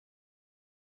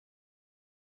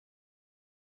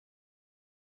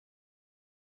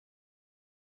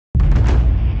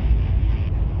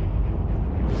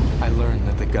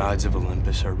gods of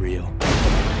Olympus are real.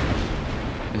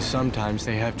 And sometimes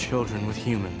they have children with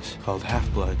humans called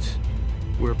half-bloods.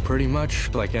 We're pretty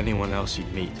much like anyone else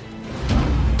you'd meet,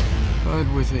 but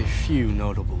with a few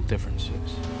notable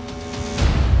differences.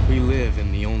 We live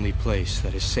in the only place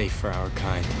that is safe for our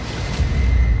kind.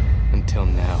 Until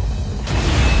now.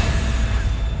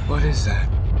 What is that?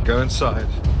 Go inside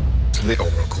to the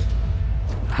Oracle.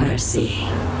 Percy.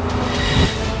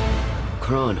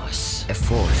 Kronos, a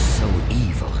force so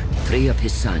evil, 3 of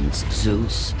his sons,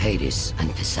 Zeus, Hades, and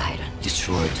Poseidon,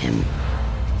 destroyed him.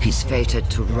 He's fated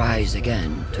to rise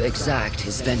again, to exact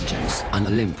his vengeance on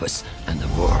Olympus and the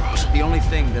world. The only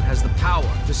thing that has the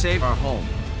power to save our home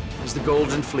is the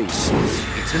Golden Fleece.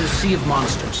 It's in the Sea of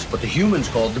Monsters, what the humans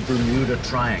call the Bermuda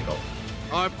Triangle.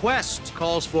 Our quest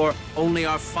calls for only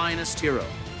our finest hero,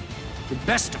 the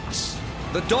best of us,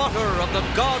 the daughter of the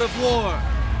god of war,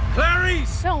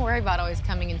 Clarice! Don't worry about always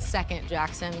coming in second,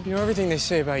 Jackson. You know, everything they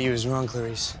say about you is wrong,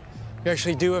 Clarice. You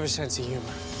actually do have a sense of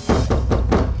humor.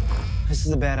 This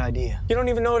is a bad idea. You don't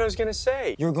even know what I was gonna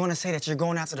say. You were going to say that you're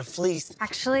going after the fleece.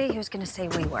 Actually, he was gonna say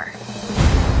we were.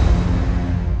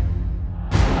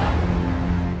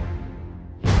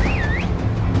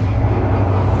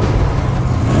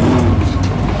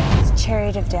 It's a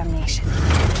chariot of damnation.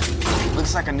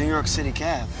 Looks like a New York City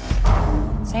cab.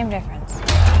 Same difference.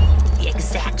 The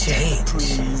exact date.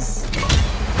 Please.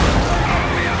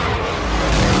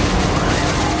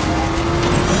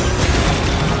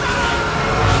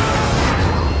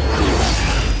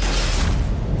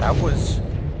 That was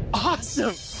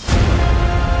awesome!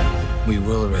 We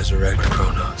will resurrect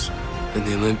Kronos, and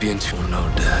the Olympians will know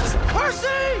death. Percy!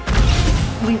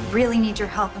 We really need your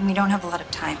help, and we don't have a lot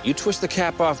of time. You twist the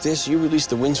cap off this, you release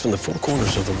the winds from the 4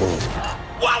 corners of the world.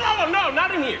 Whoa, no, not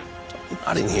in here.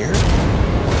 Not in here.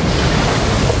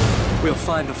 We'll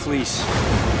find the fleece.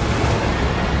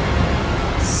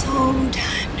 So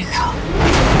time to go.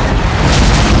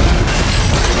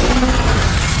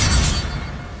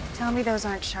 Tell me those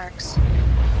aren't sharks.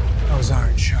 Those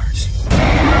aren't sharks.